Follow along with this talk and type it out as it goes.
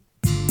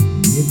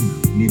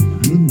Welcome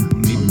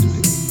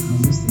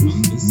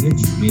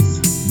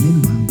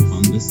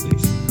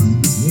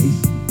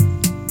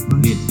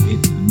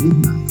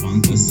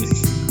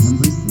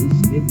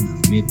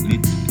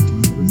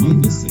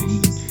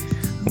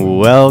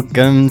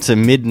to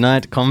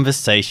Midnight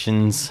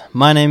Conversations.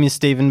 My name is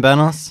Stephen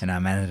Banos. And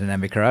I'm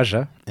Anand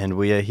Karaja. And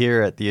we are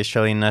here at the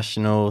Australian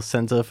National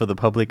Centre for the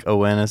Public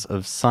Awareness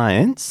of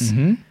Science.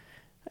 Mm-hmm.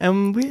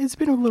 And it's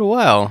been a little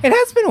while. It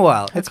has been a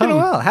while. It's been a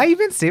while. How you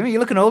been, Stephen? You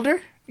looking older?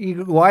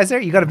 You wiser?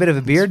 You got a bit of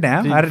a beard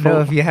now. I don't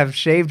know if you have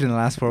shaved in the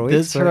last 4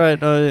 weeks. That's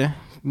right.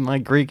 My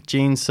Greek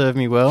genes serve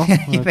me well.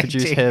 I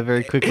produce hair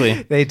very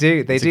quickly. They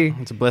do.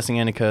 It's a blessing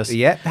and a curse.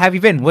 Yeah. How have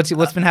you been? What's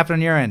been happening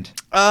on your end?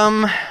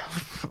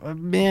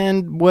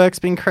 Man, work's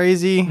been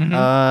crazy. Mm-hmm.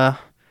 I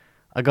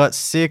got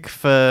sick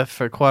for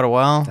quite a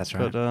while. That's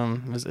right. But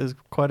it was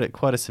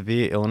quite a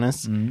severe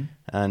illness. Mm-hmm.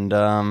 And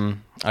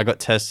I got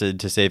tested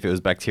to see if it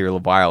was bacterial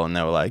or viral, and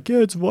they were like, "Yeah,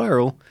 it's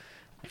viral."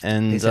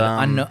 And it's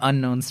an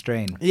unknown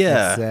strain.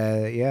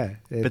 Yeah,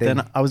 But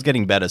then I was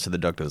getting better, so the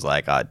doctor was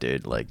like,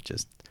 dude, like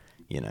just."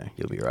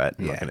 You'll be right.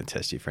 I'm not going to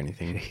test you for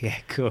anything. Yeah,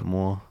 cool.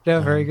 More. No,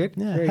 very good.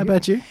 Yeah. Very How good.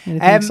 about you?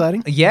 Anything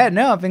exciting? Yeah,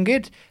 no, I've been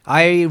good.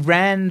 I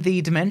ran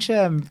the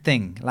dementia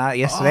thing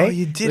yesterday. Oh,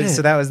 you did it.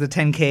 So that was the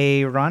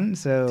 10K run.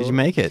 So did you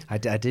make it? I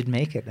did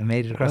make it. I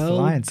made it across the Well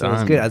line. So it was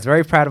done. good. I was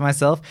very proud of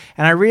myself.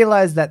 And I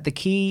realized that the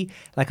key,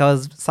 I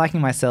was psyching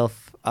myself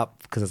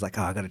up because I was like,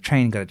 I got to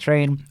train.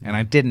 And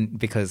I didn't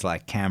because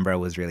Canberra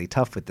was really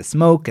tough with the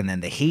smoke and then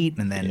the heat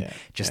and then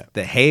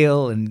the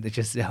hail and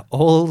just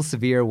all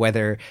severe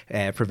weather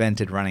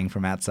prevented running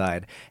from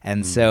outside.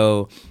 And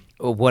so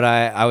what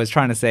I was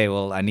trying to say,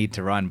 I need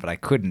to run, but I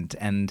couldn't.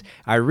 And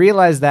I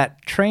realized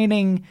that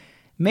training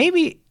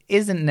maybe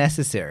isn't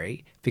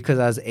necessary because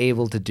I was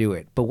able to do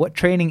it. But what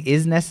training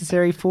is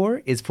necessary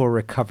for is for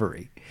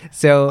recovery.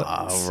 So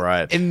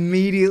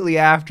immediately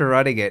after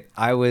running it,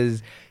 I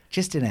was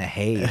just in a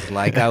haze.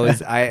 My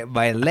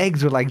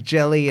legs were like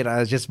jelly and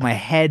my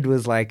head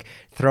was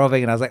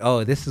throbbing and I was like,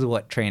 oh, this is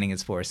what training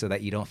is for, so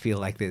that you don't feel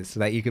like this,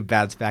 so that you can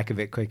bounce back a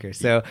bit quicker.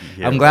 So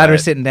I'm glad we're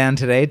sitting down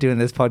today doing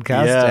this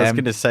podcast. Yeah, I was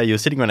going to say, you were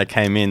sitting when I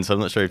came in, so I'm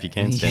not sure if you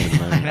can stand at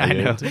the moment. I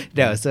know.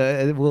 No,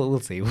 so we'll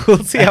see.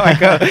 We'll see how I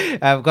go.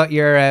 I've got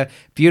your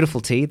beautiful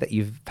tea that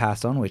you've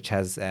passed on, which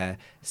has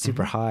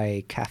super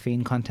high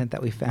caffeine content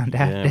that we found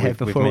out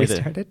before we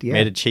started.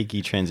 Made a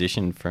cheeky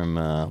transition from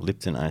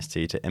Lipton iced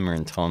tea to Emma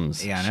and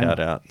Tom's. Yeah, shout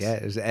out.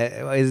 Yeah,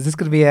 is this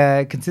going to be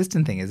a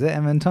consistent thing? Is it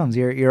Emma and Tom's?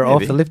 You're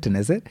off the Lipton,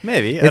 is it?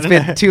 Maybe. It's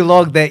been too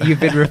long that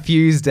you've been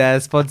refused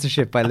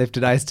sponsorship by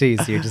Lipton iced tea,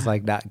 so you're just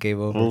game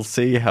over. We'll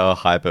see how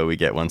hyper we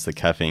get once the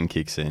caffeine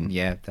kicks in.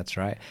 Yeah, that's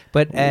right.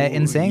 But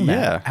in saying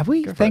that, have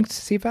we thanked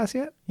CPAS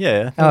yet?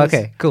 Yeah. Oh,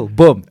 okay, cool.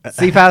 Boom.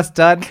 CPAS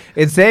done.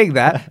 In saying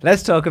that,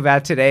 let's talk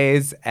about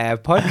today's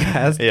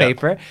podcast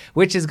paper,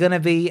 which is going to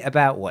be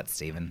about what,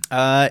 Stephen?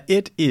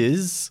 It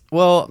is,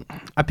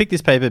 I picked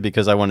this paper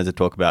because I wanted to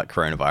talk about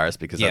coronavirus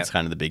because that's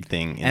kind of the big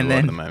thing in the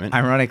world at the moment.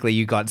 Ironically,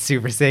 you got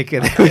super sick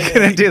and we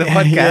couldn't do the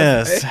podcast.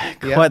 Yes,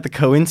 quite the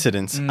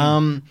coincidence.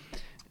 And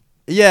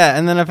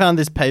then I found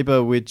this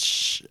paper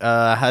which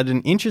had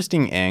an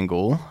interesting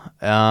angle.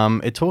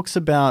 It talks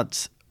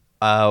about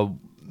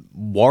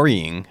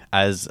worrying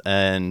as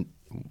a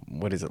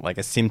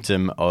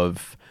symptom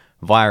of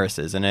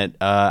viruses, and it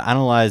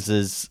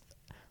analyzes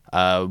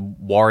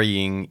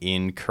worrying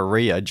in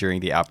Korea during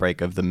the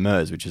outbreak of the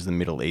MERS, which is the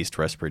Middle East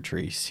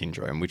Respiratory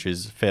Syndrome, which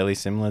is fairly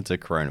similar to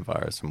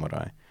coronavirus from what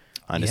I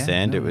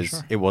understand. It was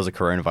a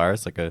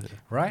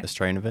coronavirus, a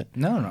strain of it.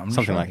 No, I'm not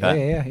something sure. like that.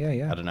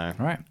 Yeah. I don't know.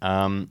 Right.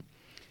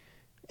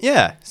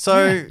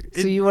 So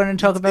you want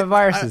to talk about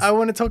viruses? I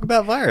want to talk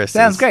about viruses.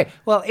 Sounds great.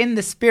 Well, in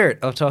the spirit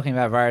of talking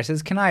about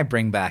viruses, can I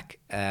bring back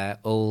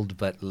old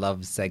but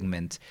loved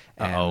segment,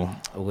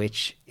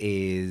 which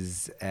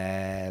is,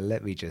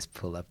 let me just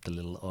pull up the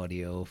little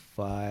audio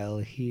file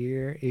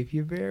here, if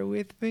you bear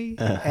with me.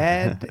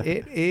 And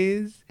it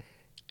is...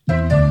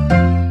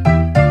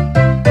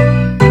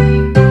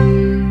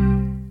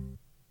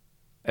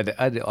 I've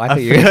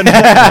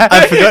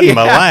forgotten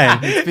my line.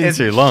 It's been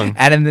too long.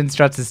 Adam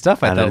Struts his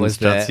stuff, I thought was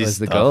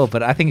the goal,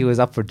 but I think it was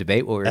up for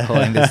debate what we were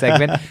calling this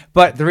segment.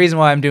 But the reason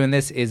why I'm doing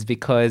this is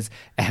because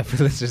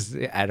for listeners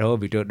at home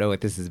who don't know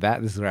what this is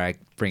about, this is where I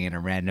bring in a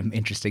random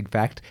interesting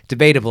fact,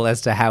 debatable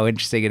as to how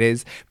interesting it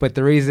is. But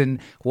the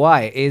reason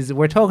why is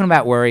we're talking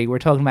about worry, we're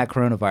talking about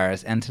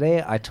coronavirus, and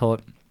today I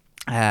taught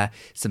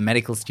some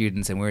medical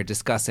students and we were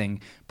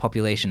discussing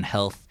population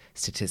health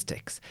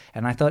statistics.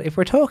 And I thought if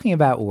we're talking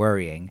about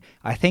worrying,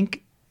 I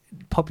think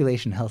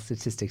population health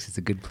statistics is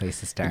a good place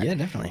to start. Yeah,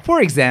 definitely.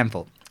 For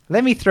example,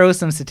 let me throw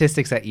some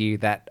statistics at you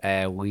that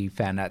we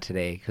found out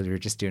today because we were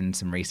just doing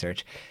some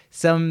research.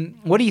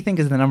 What do you think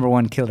is the number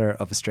one killer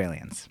of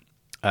Australians?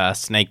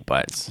 Snake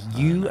bites.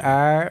 You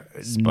are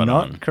Spot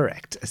not on.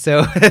 correct.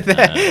 So,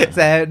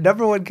 so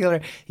number one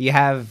killer, you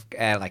have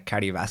like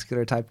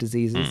cardiovascular type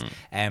diseases.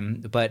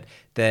 But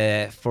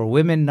for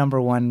women, number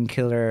one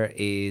killer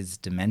is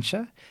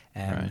dementia.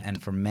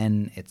 And for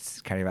men,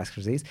 it's cardiovascular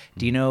disease.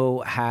 Do you know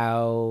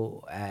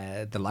how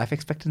the life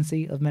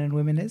expectancy of men and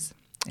women is?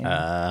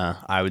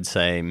 I would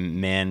say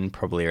men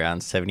probably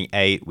around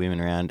 78, women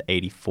around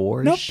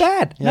 84. Not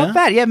bad. Yeah? Not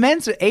bad. Yeah,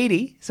 men's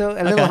 80, so a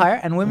little Okay. higher.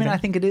 And women, I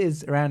think it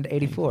is around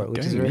 84,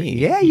 which is Go really... me.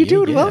 Yeah, you're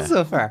doing well Yeah.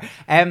 so far.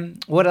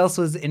 What else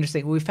was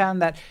interesting? We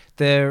found that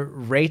the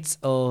rates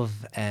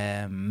of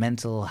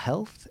mental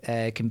health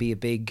can be a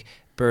big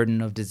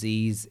burden of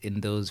disease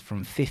in those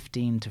from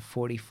 15 to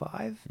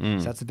 45. So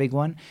that's a big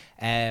one.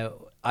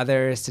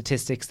 Other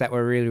statistics that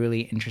were really,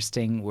 really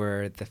interesting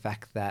were the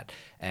fact that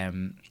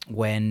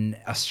when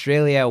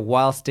Australia,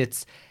 whilst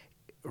it's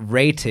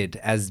rated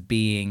as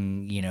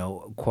being,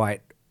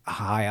 quite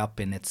high up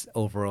in its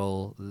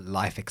overall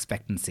life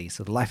expectancy,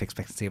 so the life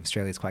expectancy of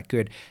Australia is quite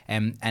good,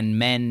 and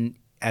men,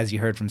 as you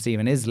heard from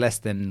Stephen, is less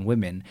than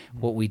women.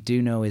 What we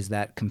do know is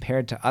that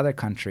compared to other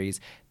countries,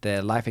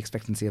 the life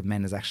expectancy of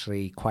men is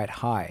actually quite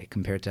high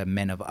compared to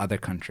men of other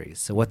countries.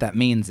 So what that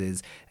means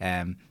is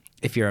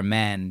if you're a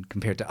man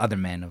compared to other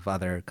men of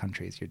other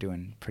countries, you're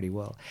doing pretty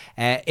well.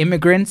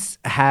 Immigrants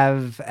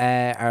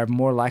are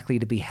more likely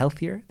to be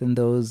healthier than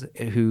those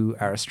who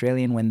are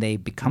Australian when they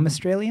become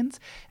Australians.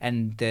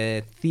 And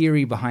the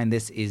theory behind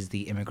this is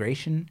the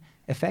immigration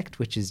effect,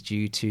 which is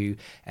due to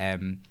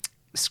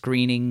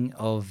screening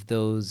of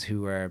those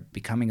who are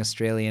becoming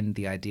Australian,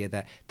 the idea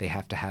that they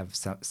have to have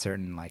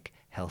certain like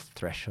health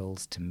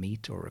thresholds to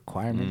meet or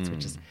requirements,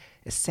 which is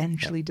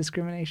essentially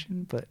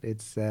discrimination, but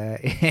it's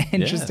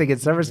interesting in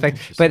some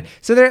respects. But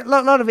so there are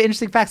a lot of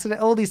interesting facts. And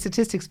all these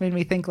statistics made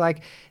me think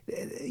like,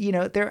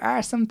 there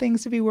are some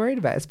things to be worried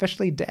about,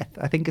 especially death.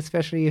 I think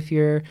especially if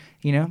you're,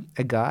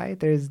 a guy,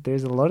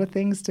 there's a lot of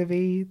things to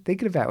be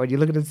thinking about. When you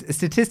look at it,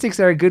 statistics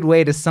are a good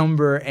way to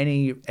somber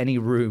any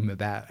room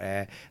about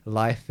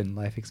life and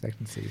life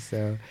expectancy.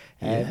 So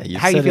how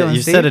you feeling,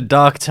 you Steve? set a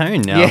dark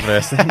tone now.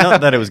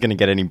 Not that it was going to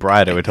get any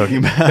brighter. We're talking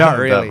about Not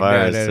really.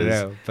 about viruses.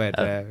 No. But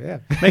yeah.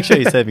 Make sure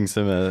you're saving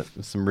some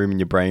room in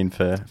your brain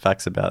for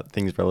facts about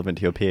things relevant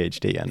to your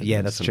PhD. And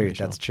Yeah, that's true.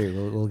 That's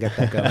true. We'll get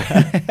that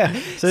going.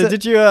 So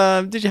did you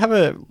have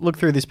a look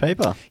through this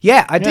paper?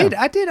 Yeah, I did.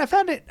 I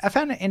found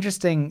it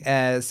interesting.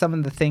 Some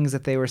of the things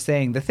that they were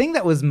saying. The thing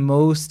that was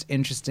most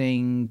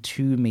interesting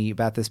to me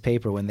about this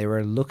paper when they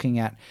were looking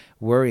at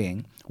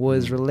worrying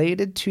was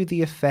related to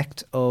the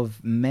effect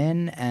of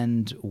men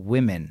and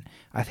women.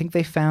 I think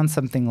they found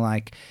something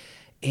like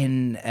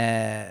in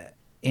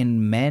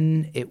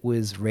men it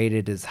was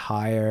rated as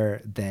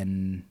higher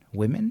than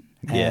women.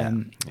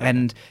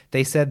 And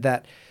they said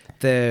that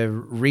the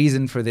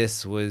reason for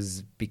this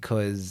was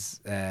because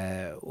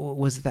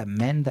was it that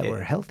men that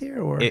were healthier,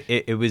 or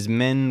it was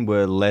men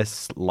were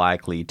less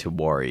likely to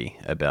worry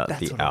about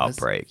That's the what it was.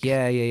 outbreak.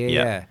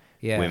 Yeah.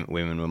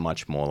 Women were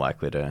much more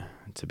likely to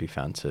be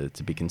found to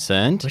be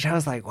concerned. Which I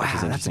was like, wow,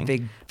 that's a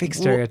interesting. big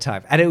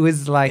stereotype. And it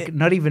was like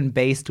not even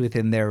based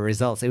within their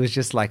results. It was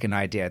just like an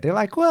idea. They're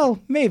like, well,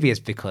 maybe it's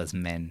because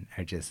men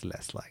are just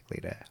less likely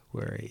to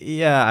worry.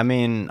 Yeah, I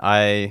mean,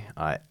 I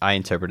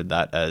interpreted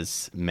that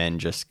as men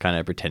just kind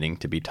of pretending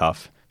to be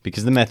tough,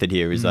 because the method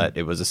here is that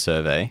it was a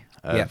survey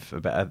of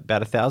about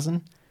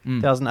 1,000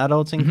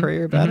 adults in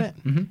Korea about it.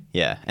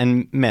 Yeah,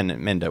 and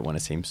men don't want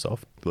to seem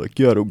soft. Like,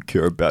 I don't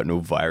care about no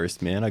virus,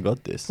 man. I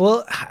got this.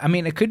 Well, I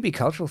mean, it could be a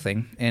cultural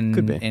thing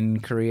Could be. in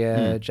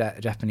Korea,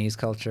 Japanese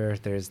culture.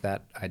 There's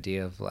that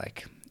idea of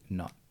like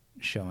not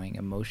showing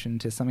emotion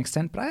to some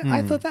extent, but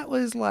I thought that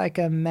was like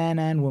a man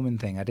and woman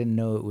thing. I didn't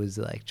know it was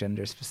like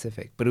gender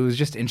specific, but it was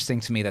just interesting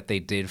to me that they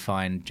did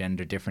find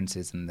gender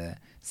differences in the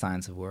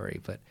signs of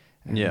worry. But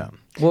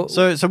Well,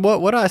 so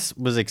what I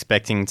was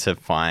expecting to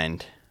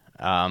find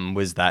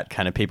was that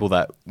kind of people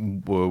that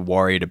were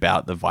worried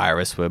about the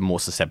virus were more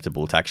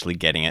susceptible to actually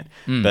getting it.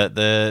 But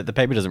the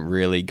paper doesn't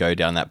really go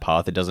down that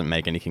path. It doesn't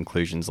make any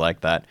conclusions like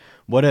that.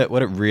 What it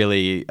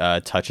really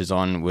touches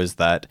on was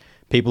that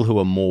people who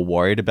were more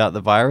worried about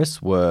the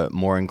virus were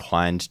more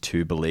inclined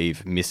to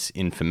believe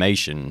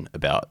misinformation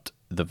about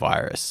the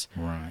virus.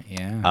 Right,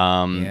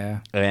 yeah.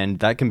 And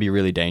that can be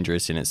really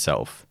dangerous in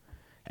itself.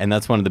 And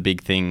that's one of the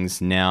big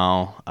things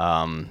now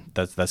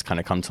that's kind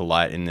of come to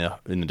light in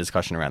the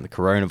discussion around the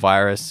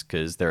coronavirus,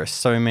 because there are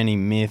so many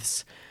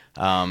myths.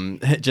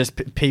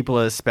 People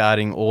are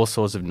spouting all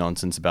sorts of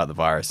nonsense about the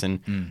virus.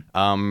 And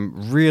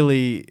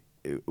really,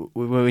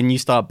 when you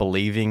start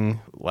believing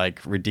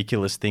like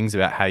ridiculous things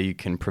about how you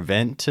can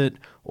prevent it,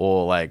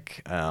 or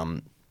like,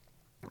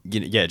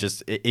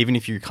 just even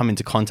if you come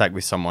into contact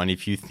with someone,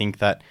 if you think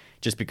that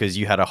just because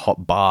you had a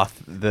hot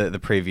bath the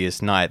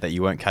previous night that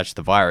you won't catch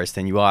the virus,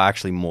 then you are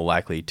actually more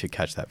likely to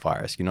catch that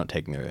virus. You're not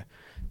taking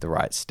the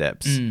right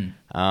steps.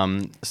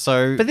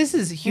 But this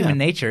is human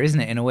nature, isn't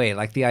it, in a way?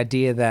 Like the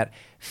idea that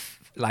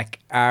like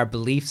our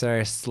beliefs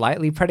are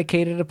slightly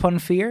predicated upon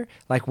fear.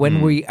 Like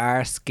when we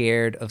are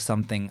scared of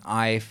something,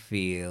 I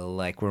feel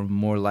like we're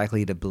more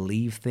likely to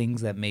believe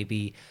things that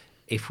maybe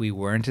if we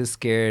weren't as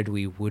scared,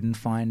 we wouldn't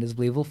find as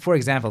believable. For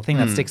example, the thing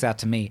that sticks out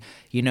to me,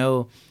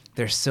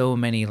 there's so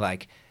many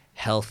like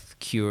health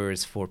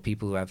cures for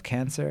people who have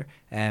cancer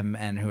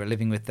and who are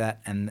living with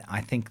that. And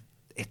I think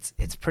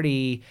it's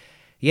pretty,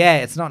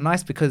 it's not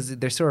nice because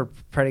they're sort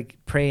of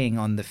preying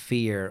on the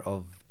fear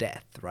of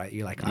death, right?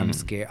 You're like, I'm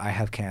scared, I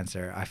have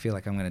cancer, I feel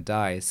like I'm going to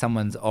die.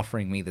 Someone's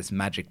offering me this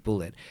magic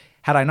bullet.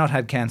 Had I not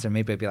had cancer,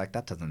 maybe I'd be like,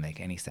 that doesn't make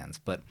any sense.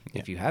 But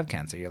if you have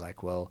cancer, you're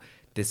like, well,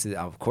 this is,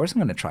 of course I'm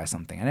going to try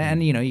something.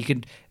 And you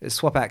could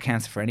swap out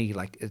cancer for any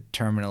like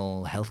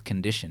terminal health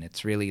condition.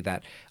 It's really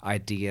that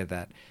idea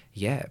that,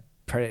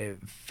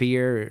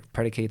 fear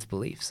predicates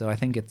belief. So I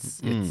think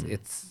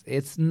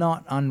it's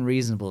not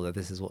unreasonable that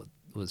this is what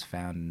was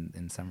found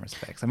in some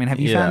respects. I mean, have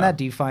you found that?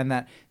 Do you find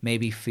that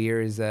maybe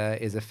fear is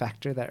a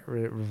factor that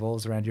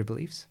revolves around your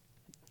beliefs?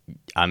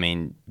 I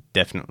mean,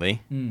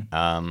 definitely.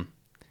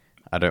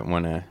 I don't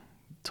want to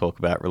talk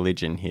about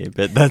religion here,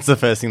 but that's the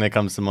first thing that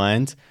comes to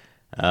mind.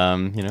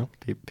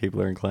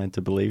 People are inclined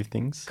to believe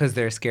things because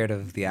they're scared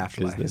of the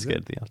afterlife. Because they're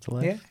scared of the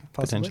afterlife. Yeah,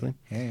 possibly.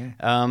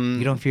 Potentially.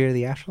 You don't fear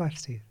the afterlife,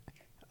 Steve?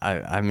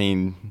 I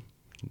mean,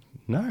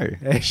 no.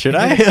 Should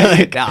I?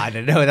 No, I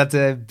don't know. That's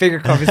a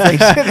bigger conversation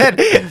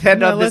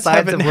than on the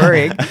sides of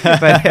worrying.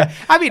 But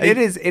I mean,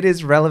 it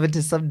is relevant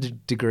to some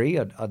degree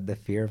on the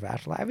fear of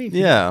afterlife. I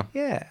mean, I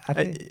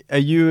think. Are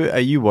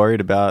you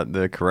worried about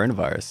the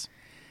coronavirus?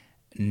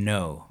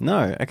 No.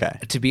 Okay.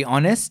 To be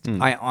honest,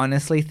 I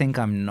honestly think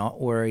I'm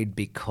not worried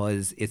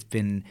because it's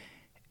been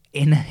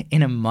in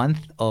a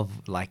month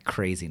of like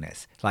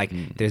craziness. Like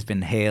there's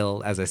been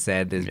hail, as I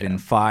said, there's been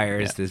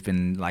fires, there's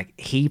been like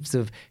heaps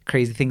of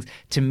crazy things.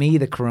 To me,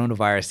 the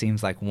coronavirus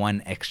seems like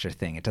one extra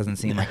thing. It doesn't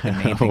seem like the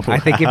main thing. I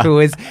think if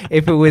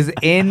it was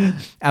in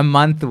a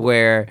month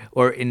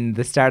or in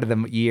the start of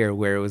the year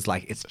where it was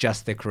like it's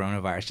just the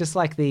coronavirus, just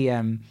like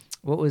the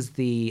what was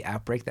the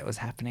outbreak that was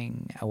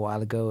happening a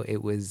while ago?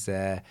 It was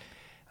a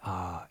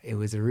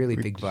really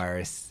big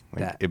virus.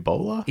 Like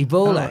Ebola?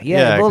 Ebola,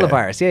 Ebola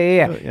virus.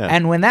 Yeah.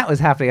 And when that was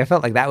happening, I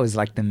felt like that was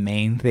like the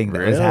main thing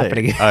that was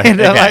happening. So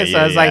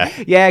I was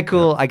like, yeah,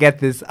 cool, I get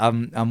this.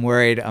 I'm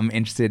worried. I'm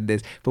interested in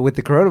this. But with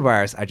the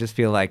coronavirus, I just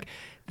feel like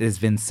there's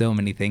been so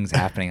many things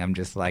happening. I'm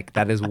just like,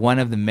 that is one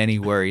of the many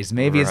worries.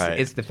 Maybe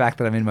it's the fact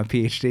that I'm in my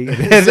PhD.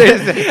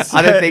 There's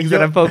other things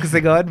that I'm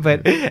focusing on,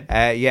 but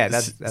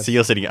that's so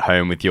you're sitting at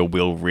home with your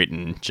will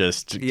written,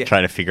 just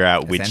trying to figure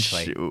out what's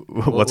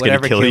going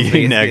to kill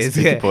you next.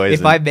 Poison.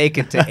 If I make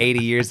it to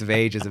 80 years of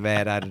age as a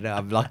man, I don't know.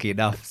 I'm lucky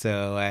enough.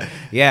 So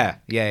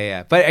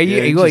But do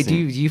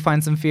you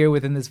find some fear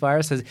within this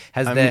virus? Has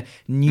the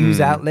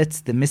news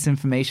outlets, the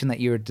misinformation that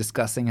you were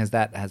discussing, has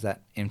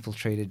that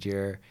infiltrated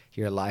your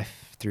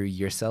life through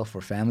yourself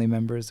or family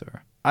members?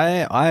 Or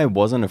I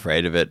wasn't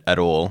afraid of it at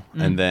all,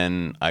 and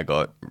then I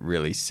got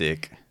really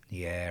sick.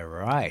 Yeah,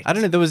 right. I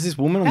don't know. There was this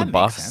woman on the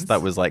bus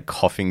that was like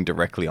coughing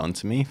directly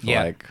onto me for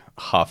like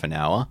half an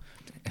hour.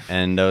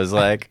 And I was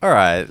like, all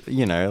right,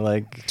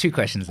 like... Two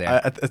questions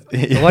there.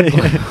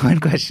 One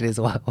question is,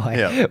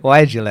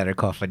 why did you let her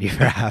cough on you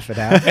for half an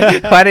hour?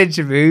 Why didn't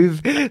you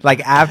move? Like,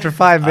 after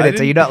 5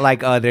 minutes, are you not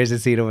like, oh, there's a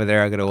seat over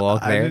there, I'm going to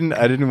walk there?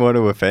 I didn't want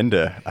to offend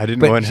her. I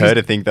didn't want her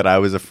to think that I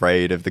was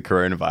afraid of the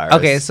coronavirus.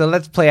 Okay, so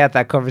let's play out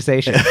that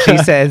conversation. She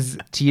says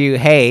to you,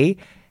 hey,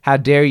 how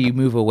dare you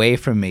move away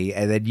from me?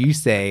 And then you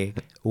say...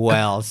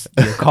 well,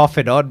 you're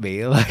coughing on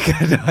me. Like,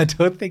 I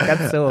don't think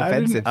that's so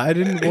offensive. I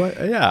didn't want...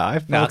 Yeah, I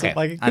felt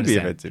like it could be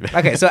offensive.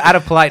 Okay, so out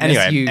of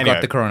politeness, you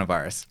got the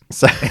coronavirus.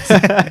 So,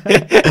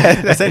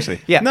 essentially.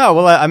 Yeah. No,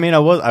 well, I mean, I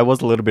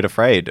was a little bit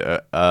afraid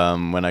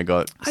when I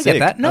got sick. I get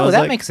that. No,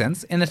 that makes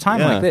sense. In a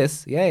time like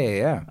this.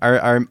 Yeah.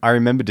 I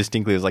remember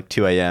distinctly it was like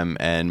 2 a.m.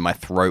 and my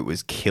throat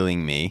was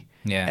killing me.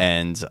 Yeah.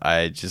 And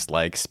I just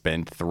like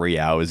spent 3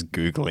 hours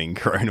Googling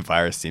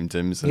coronavirus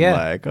symptoms and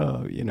like,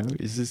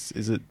 is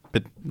it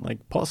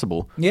like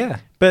possible? Yeah.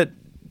 But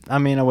I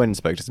mean, I went and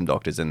spoke to some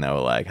doctors and they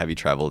were like, have you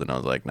traveled? And I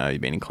was like, no, have you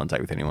been in contact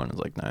with anyone? I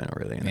was like, no, not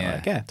really. And they're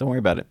like, yeah, don't worry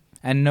about it.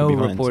 And no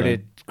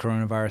reported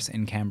coronavirus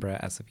in Canberra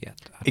as of yet.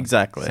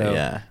 Exactly,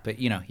 But,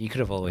 you could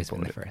have always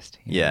been the first.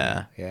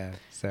 Yeah. Yeah.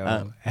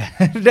 So,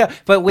 no,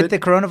 but with the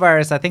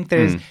coronavirus, I think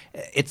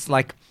it's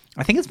like,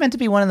 I think it's meant to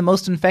be one of the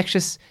most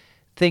infectious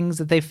things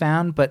that they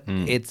found, but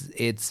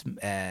its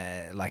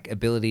like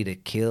ability to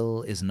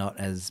kill is not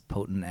as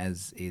potent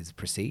as is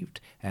perceived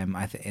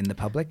in the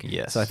public.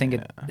 Yes. So I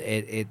think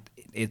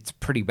it's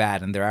pretty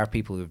bad, and there are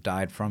people who have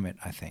died from it,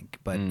 I think.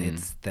 But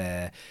it's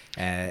the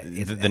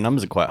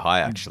numbers are quite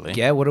high, actually.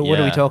 Yeah. What are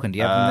we talking? Do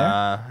you have them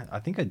there? I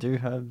think I do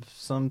have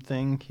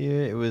something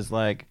here. It was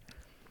like.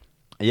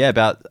 Yeah,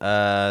 about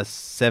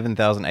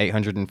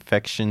 7,800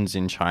 infections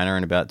in China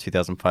and about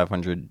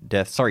 2,500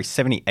 deaths. Sorry,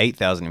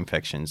 78,000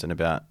 infections and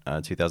about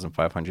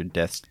 2,500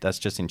 deaths. That's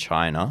just in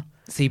China.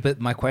 See, but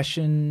my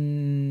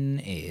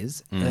question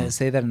is,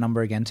 say that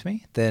number again to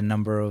me. The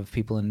number of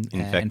people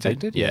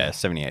infected? Yeah,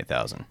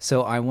 78,000.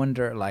 So I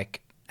wonder,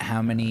 like,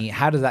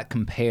 how does that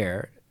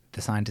compare?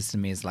 The scientist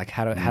in me is like,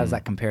 how does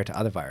that compare to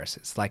other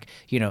viruses? Like,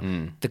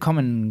 the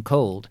common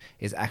cold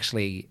is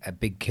actually a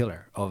big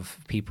killer of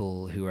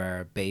people who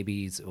are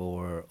babies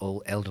or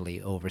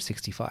elderly over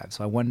 65.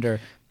 So I wonder,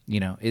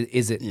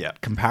 is it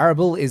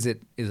comparable? Is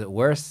it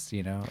worse?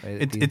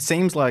 It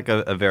seems like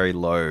a very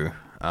low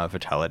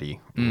fatality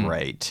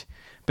rate.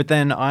 But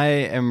then I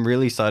am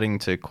really starting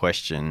to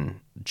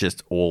question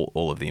just all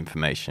of the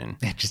information.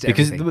 Just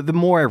because everything. the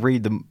more I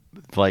read,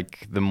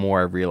 the more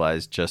I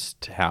realize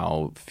just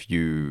how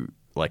few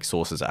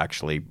sources are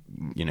actually,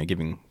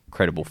 giving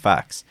credible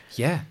facts.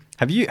 Yeah.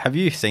 Have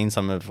you seen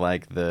some of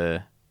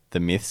the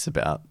myths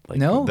about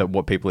No.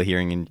 what people are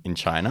hearing in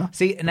China?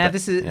 See, now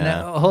this is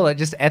hold on,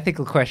 just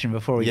ethical question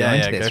before we go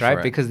into this, go right? for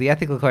it. Because the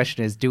ethical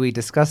question is, do we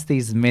discuss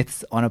these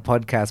myths on a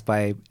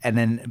podcast and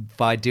then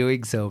by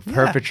doing so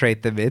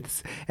perpetrate the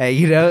myths,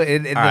 in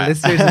the right.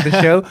 listeners of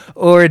the show,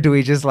 or do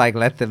we just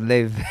let them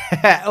live,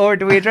 or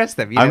do we address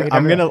them?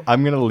 I'm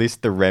gonna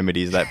list the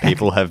remedies that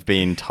people have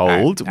been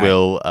told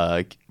will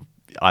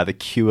either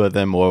cure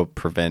them or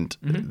prevent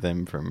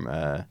them from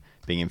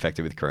being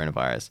infected with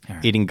coronavirus.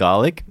 Right. Eating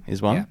garlic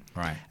is one. Yeah,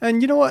 right.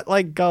 And you know what?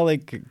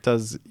 Garlic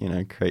does,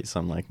 create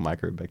some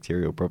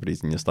microbacterial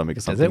properties in your stomach or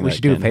Does something. it? We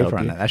should do a can paper help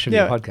on you. that. That should be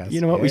a podcast.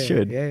 You know what? We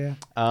should. Yeah.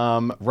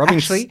 Rubbing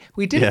Actually,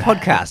 we did a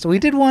podcast. We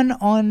did one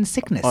on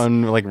sickness.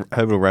 on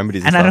herbal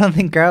remedies. and stuff. I don't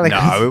think garlic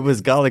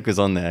garlic was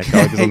on there.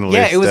 Garlic was on the list.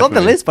 yeah, it was on the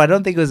definitely. list, but I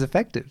don't think it was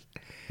effective.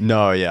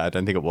 No, I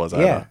don't think it was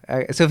either.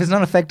 Yeah. So if it's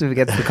not effective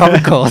against the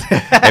common cold.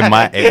 It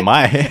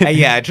might.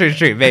 Yeah, true.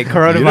 Mate,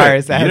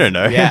 coronavirus. You don't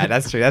know. Yeah,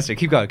 that's true.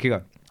 Keep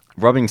going.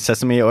 Rubbing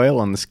sesame oil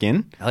on the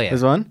skin. Oh, yeah.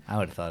 is one. I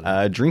would have thought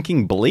of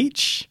Drinking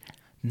bleach.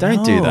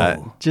 Don't do that.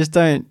 No. Just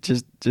don't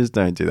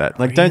do that.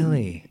 Really?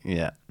 Don't.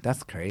 Yeah.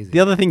 That's crazy.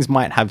 The other things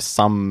might have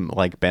some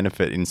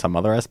benefit in some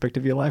other aspect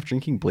of your life.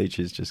 Drinking bleach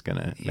is just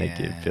gonna make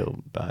you Yeah.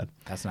 feel bad.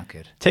 That's not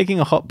good. Taking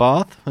a hot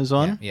bath was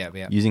one. Yeah.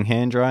 Using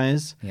hand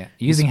dryers. Yeah.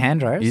 Using hand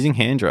dryers? Using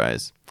hand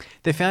dryers.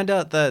 They found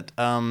out that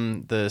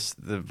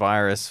the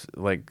virus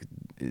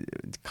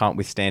can't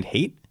withstand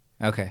heat.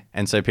 Okay.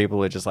 And so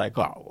people are just like,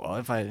 oh, well,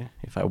 if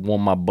I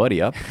warm my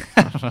body up,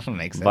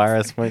 Makes sense.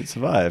 virus won't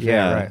survive.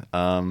 Yeah,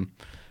 right.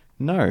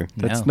 No,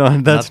 that's No,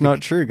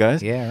 not true,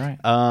 guys. Yeah, right.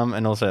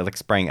 And also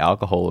spraying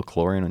alcohol or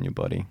chlorine on your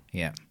body.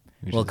 Yeah.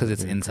 Which Well, is because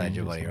it's very inside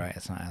your dangerous. body, right?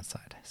 It's not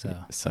outside. So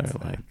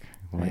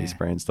Why are Yeah. you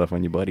spraying stuff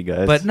on your body,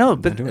 guys? But no,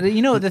 Don't do it.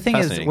 the thing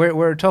is, Fascinating.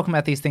 we're talking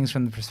about these things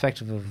from the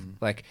perspective of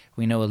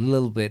we know a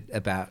little bit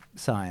about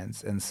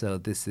science, and so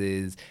this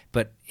is.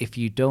 But if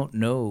you don't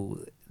know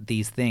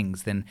these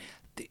things, then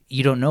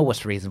you don't know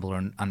what's reasonable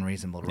or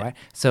unreasonable, right?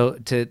 So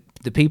to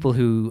the people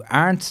who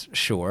aren't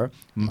sure,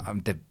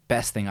 the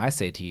best thing I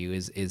say to you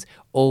is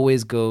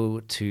always go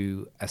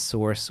to a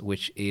source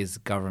which is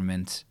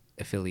government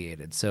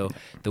affiliated. So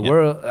the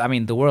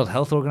World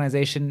Health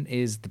Organization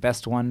is the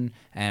best one,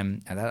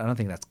 and I don't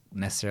think that's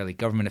necessarily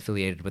government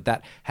affiliated, but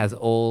that has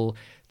all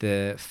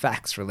the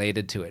facts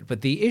related to it.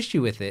 But the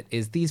issue with it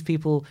is these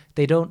people,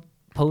 they don't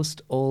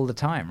post all the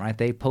time, right?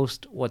 They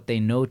post what they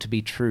know to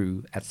be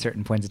true at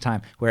certain points of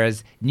time,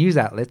 whereas news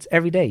outlets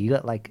every day you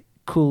got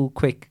cool,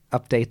 quick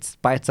updates,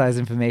 bite-sized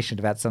information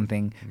about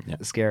something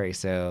scary.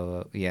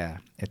 So yeah,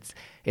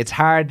 it's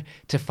hard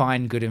to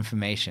find good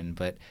information,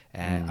 but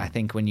I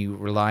think when you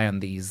rely on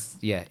these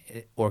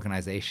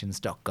organizations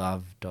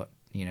 .gov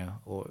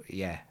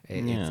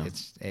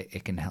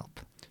it can help.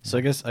 So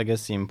I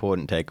guess the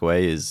important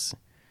takeaway is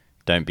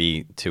don't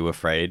be too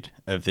afraid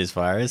of this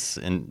virus,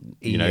 and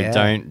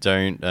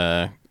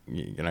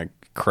don't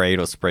create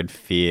or spread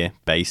fear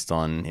based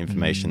on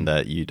information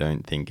that you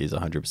don't think is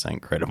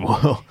 100%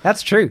 credible.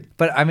 That's true.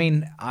 But I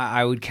mean,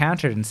 I would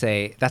counter it and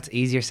say that's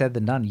easier said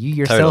than done. You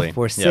yourself Totally.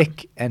 were Yep.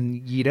 sick,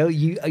 and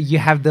you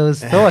have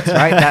those thoughts,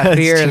 right? That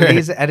fear true.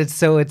 leaves, and it's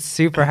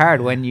super hard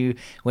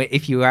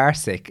if you are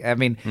sick. I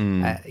mean,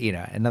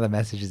 another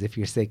message is if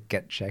you're sick,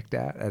 get checked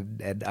out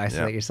and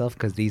isolate yourself,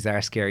 because these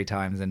are scary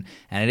times, and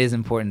it is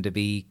important to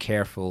be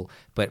careful.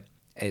 But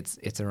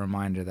it's a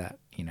reminder that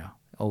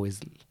always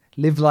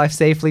live life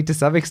safely to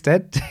some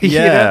extent.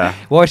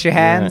 Wash your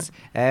hands.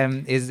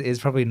 Is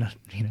probably not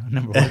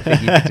number one thing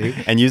you can do.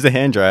 And use a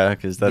hand dryer,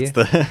 because that's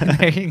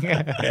there you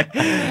go. But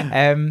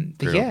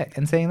True.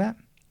 and saying that,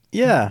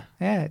 yeah.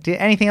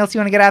 anything else you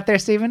want to get out there,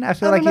 Stephen? I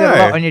feel I like you don't got a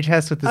know. lot on your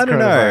chest with this I don't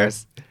know.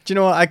 coronavirus. Do you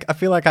know what? I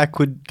feel like I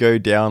could go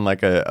down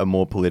a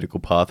more political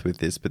path with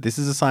this, but this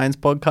is a science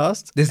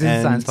podcast. This is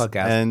a science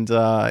podcast.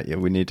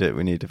 And we need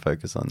to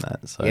focus on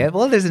that. So Yeah,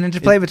 well, there's an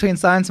interplay between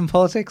science and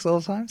politics all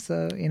the time.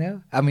 So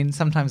I mean,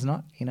 sometimes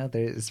not.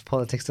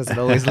 Politics doesn't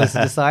always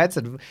listen to science,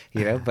 and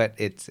but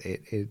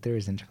there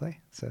is interplay.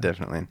 So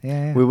Definitely.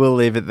 Yeah. We will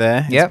leave it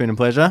there. Yep. It's been a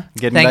pleasure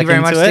getting Thank back you very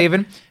into much, it.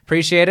 Stephen.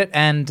 Appreciate it.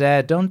 And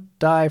don't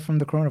die from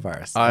the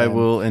coronavirus. I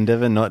will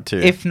endeavor not to.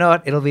 If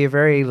not, it'll be a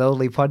very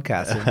lonely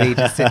podcast of me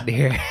just sitting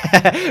here.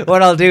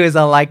 What I'll do is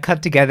I'll like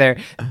cut together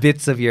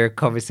bits of your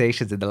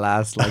conversations in the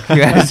last like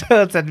few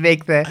episodes and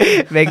make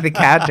the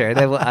counter.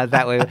 Then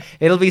that way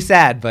it'll be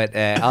sad, but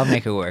I'll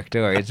make it work.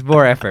 Don't worry. It's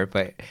more effort,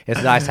 but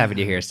it's nice having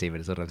you here, Stephen.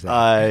 Is what I'm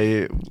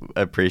saying.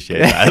 I appreciate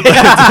that.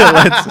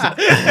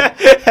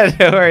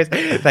 No worries.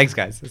 Thanks,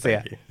 guys. See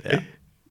ya. Yeah.